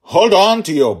Hold on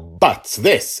to your butts.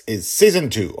 This is Season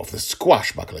 2 of the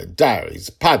Squashbuckler Diaries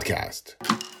podcast.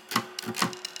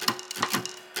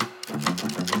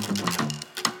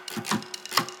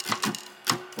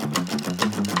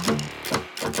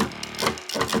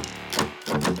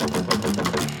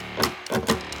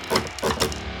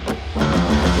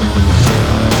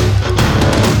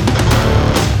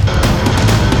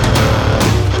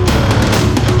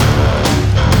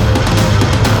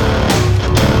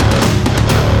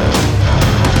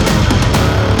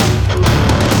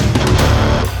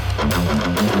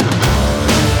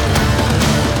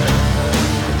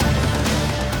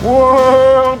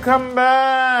 Welcome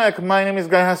back! My name is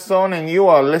Guy Hasson and you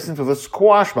are listening to the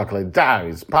Squashbuckler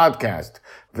Diaries podcast,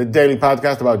 the daily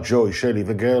podcast about Joy Shelley,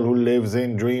 the girl who lives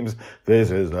in dreams.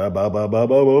 This is the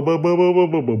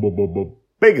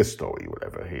biggest story you will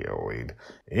ever hear or read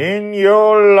in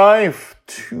your life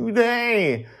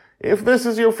today. If this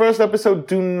is your first episode,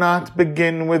 do not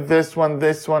begin with this one.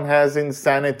 This one has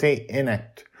insanity in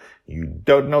it. You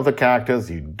don't know the characters,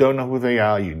 you don't know who they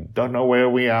are, you don't know where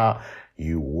we are.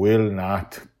 You will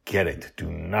not get it. Do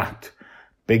not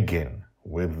begin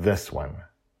with this one.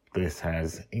 This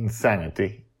has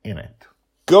insanity in it.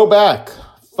 Go back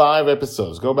 5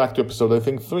 episodes. Go back to episode, I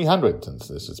think, 300, since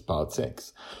this is part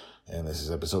 6. And this is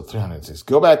episode 306.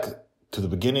 Go back to the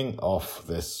beginning of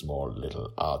this small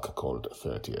little arc called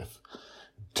 30th.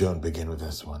 Don't begin with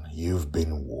this one. You've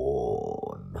been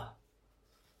warned.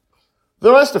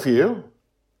 The rest of you,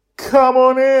 come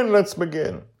on in. Let's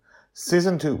begin.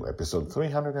 Season 2, episode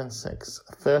 306,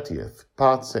 30th,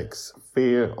 part 6,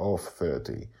 Fear of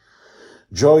 30.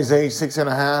 Joy's age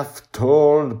 6.5,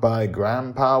 told by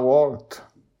Grandpa Walt.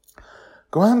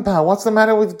 Grandpa, what's the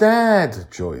matter with Dad?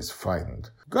 Joy's frightened.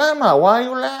 Grandma, why are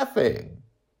you laughing?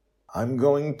 I'm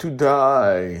going to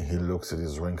die. He looks at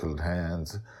his wrinkled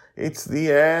hands. It's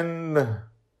the end.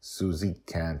 Susie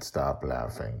can't stop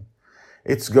laughing.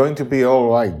 It's going to be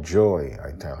all right, Joy,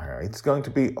 I tell her. It's going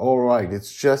to be all right.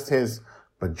 It's just his...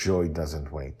 But Joy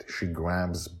doesn't wait. She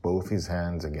grabs both his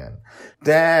hands again.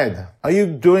 Dad, are you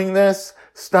doing this?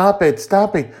 Stop it,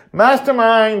 stop it.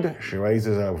 Mastermind! She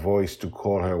raises her voice to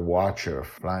call her watcher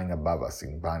flying above us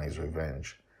in Bonnie's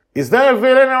revenge. Is there a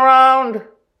villain around?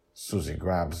 Susie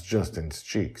grabs Justin's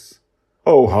cheeks.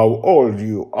 Oh, how old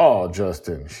you are,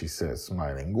 Justin, she says,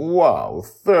 smiling. Wow,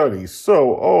 30,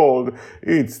 so old.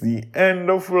 It's the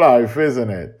end of life, isn't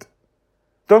it?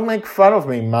 Don't make fun of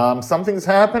me, Mom. Something's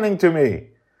happening to me.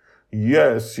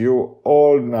 Yes, you're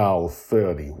old now,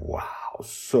 30. Wow,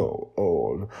 so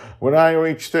old. When I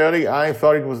reached 30, I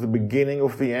thought it was the beginning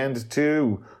of the end,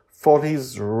 too.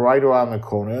 40's right around the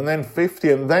corner, and then 50,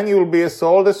 and then you'll be as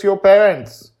old as your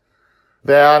parents.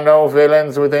 There are no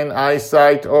villains within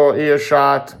eyesight or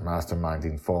earshot, Mastermind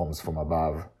informs from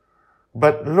above.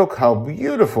 But look how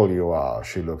beautiful you are,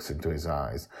 she looks into his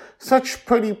eyes. Such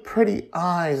pretty, pretty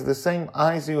eyes, the same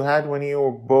eyes you had when you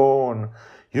were born.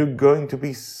 You're going to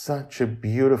be such a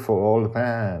beautiful old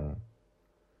man.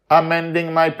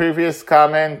 Amending my previous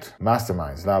comment,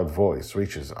 Mastermind's loud voice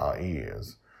reaches our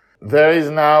ears. There is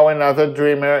now another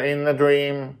dreamer in the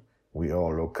dream. We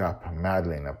all look up.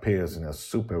 Madeline appears in a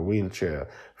super wheelchair,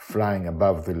 flying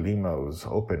above the limo's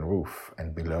open roof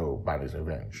and below Bonnie's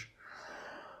revenge.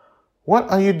 What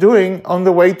are you doing on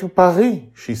the way to Paris?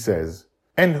 She says.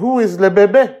 And who is le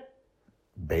bébé?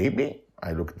 Baby?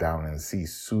 I look down and see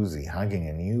Susie hugging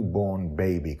a newborn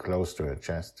baby close to her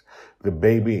chest. The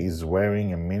baby is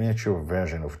wearing a miniature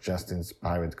version of Justin's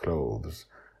pirate clothes,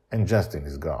 and Justin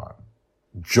is gone.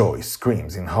 Joy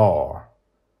screams in horror.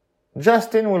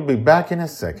 Justin will be back in a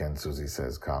second, Susie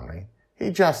says calmly. He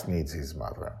just needs his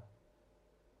mother.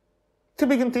 To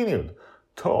be continued,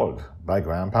 told by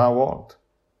Grandpa Walt.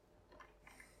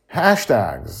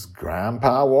 Hashtags: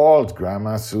 Grandpa Walt,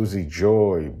 Grandma Susie,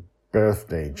 Joy,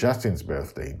 birthday, Justin's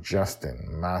birthday, Justin,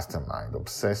 Mastermind,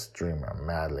 Obsessed Dreamer,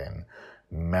 Madeline,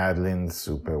 Madeline's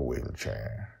super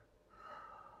wheelchair.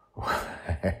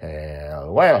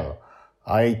 Well,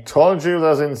 I told you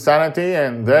there's insanity,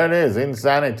 and there it is,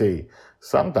 insanity.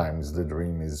 Sometimes the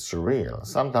dream is surreal.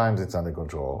 Sometimes it's under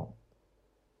control.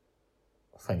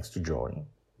 Thanks to Joy,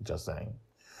 just saying.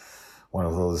 One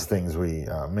of those things we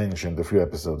mentioned a few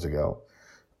episodes ago.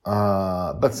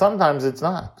 But sometimes it's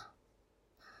not.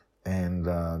 And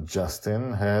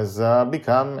Justin has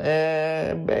become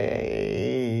a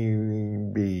baby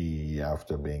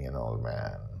after being an old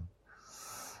man.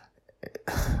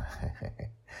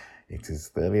 It's his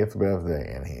 30th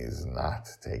birthday, and he is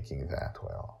not taking that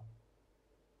well.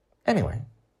 Anyway,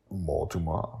 more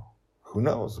tomorrow. Who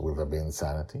knows? Will there be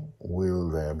insanity? Will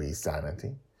there be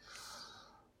sanity?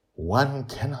 One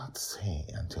cannot say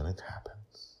until it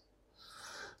happens.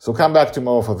 So come back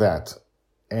tomorrow for that.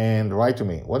 And write to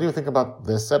me. What do you think about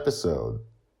this episode?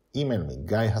 Email me,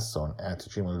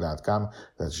 guyhasson@gmail.com.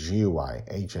 That's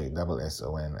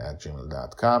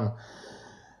GUYHASSON@gmail.com.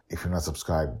 If you're not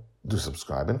subscribed, do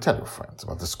subscribe and tell your friends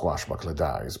about the Squashbuckler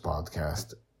Diaries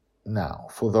podcast. Now,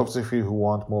 for those of you who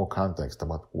want more context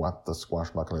about what the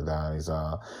Squashbuckler Diaries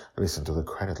are, listen to the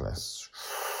credit list.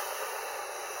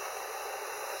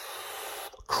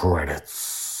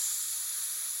 Credits.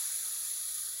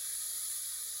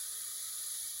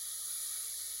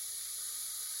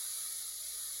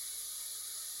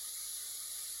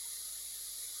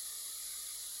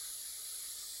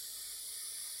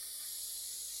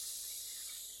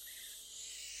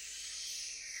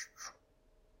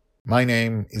 My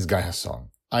name is Guy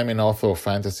Hasson. I'm an author of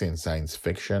fantasy and science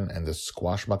fiction, and the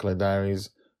Squashbuckler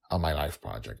Diaries are my life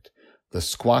project. The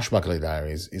Squashbuckler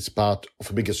Diaries is part of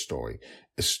a bigger story,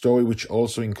 a story which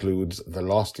also includes the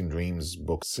Lost in Dreams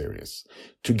book series.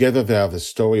 Together they are the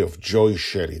story of Joy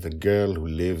Shelley, the girl who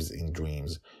lives in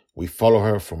dreams. We follow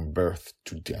her from birth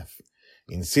to death.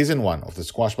 In Season 1 of the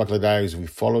Squashbuckler Diaries, we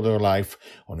followed her life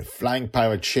on a flying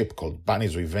pirate ship called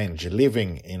Bunny's Revenge,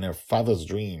 living in her father's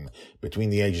dream between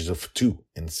the ages of 2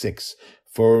 and 6.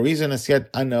 For a reason as yet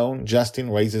unknown, Justin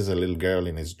raises a little girl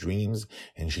in his dreams,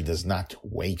 and she does not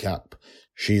wake up.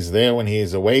 She's there when he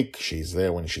is awake, she's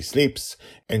there when she sleeps,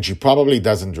 and she probably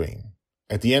doesn't dream.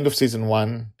 At the end of Season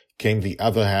 1 came the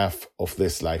other half of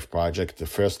this life project, the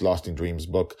first Lost in Dreams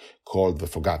book called The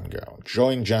Forgotten Girl. Joy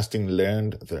and Justin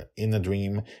learned they're in a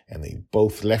dream, and they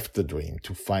both left the dream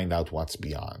to find out what's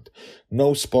beyond.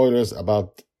 No spoilers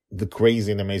about the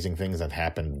crazy and amazing things that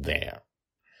happened there.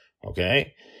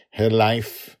 Okay? Her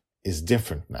life is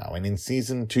different now, and in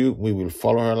Season 2, we will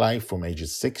follow her life from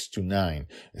ages 6 to 9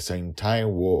 as her entire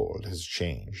world has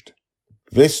changed.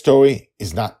 This story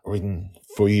is not written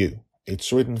for you.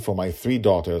 It's written for my 3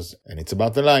 daughters, and it's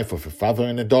about the life of a father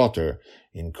and a daughter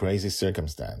in crazy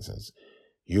circumstances.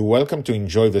 You're welcome to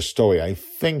enjoy the story. I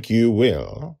think you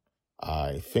will.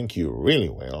 I think you really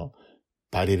will.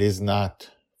 But it is not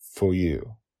for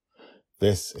you.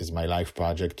 This is my life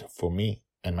project for me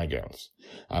and my girls.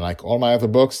 Unlike all my other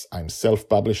books, I'm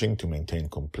self-publishing to maintain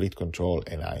complete control,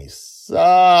 and I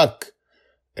suck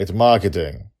at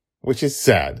marketing, which is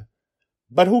sad.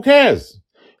 But who cares?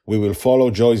 We will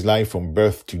follow Joy's life from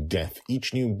birth to death.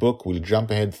 Each new book will jump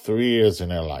ahead 3 years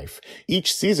in her life.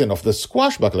 Each season of the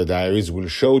Squashbuckler Diaries will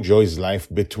show Joy's life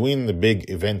between the big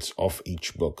events of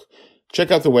each book. Check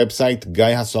out the website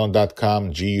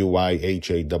guyhasson.com,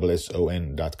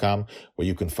 GUYHASSON.com, where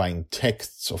you can find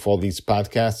texts of all these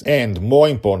podcasts, and more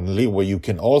importantly, where you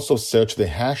can also search the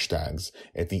hashtags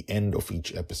at the end of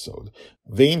each episode.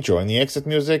 The intro and the exit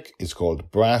music is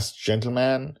called Brass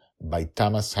Gentleman by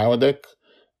Thomas Howardek.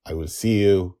 I will see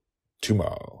you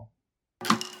tomorrow.